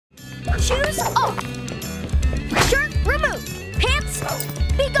Shoes off. Shirt removed. Pants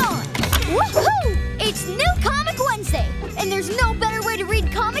be gone. Woohoo! It's New Comic Wednesday, and there's no better way to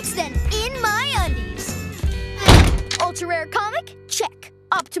read comics than in my undies. Ultra rare comic? Check.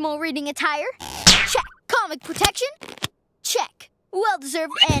 Optimal reading attire? Check. Comic protection? Check.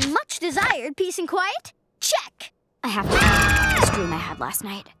 Well-deserved and much-desired peace and quiet? Check. I have to tell you this dream I had last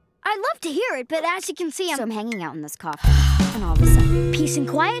night. I'd love to hear it, but as you can see, I'm hanging out in this coffee, and all of a sudden... Peace and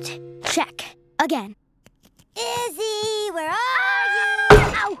quiet? Check. Again. Izzy, where are you?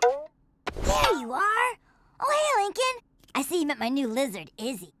 Ow! There you are. Oh, hey, Lincoln. I see you met my new lizard,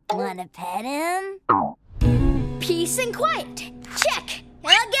 Izzy. Wanna pet him? Peace and quiet. Check.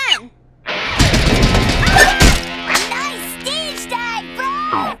 Again. Nice stage dive,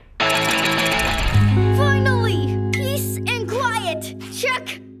 bro! Finally! Peace and quiet.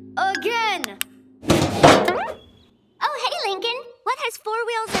 Check. Again. Oh, hey, Lincoln. What has 4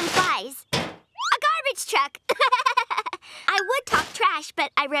 wheels and flies? A garbage truck. I would talk trash,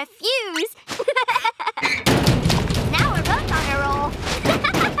 but I refuse. Now we're both on a roll.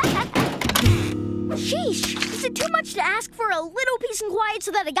 Sheesh. Is it too much to ask for a little peace and quiet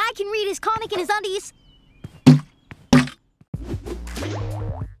so that a guy can read his comic in his undies?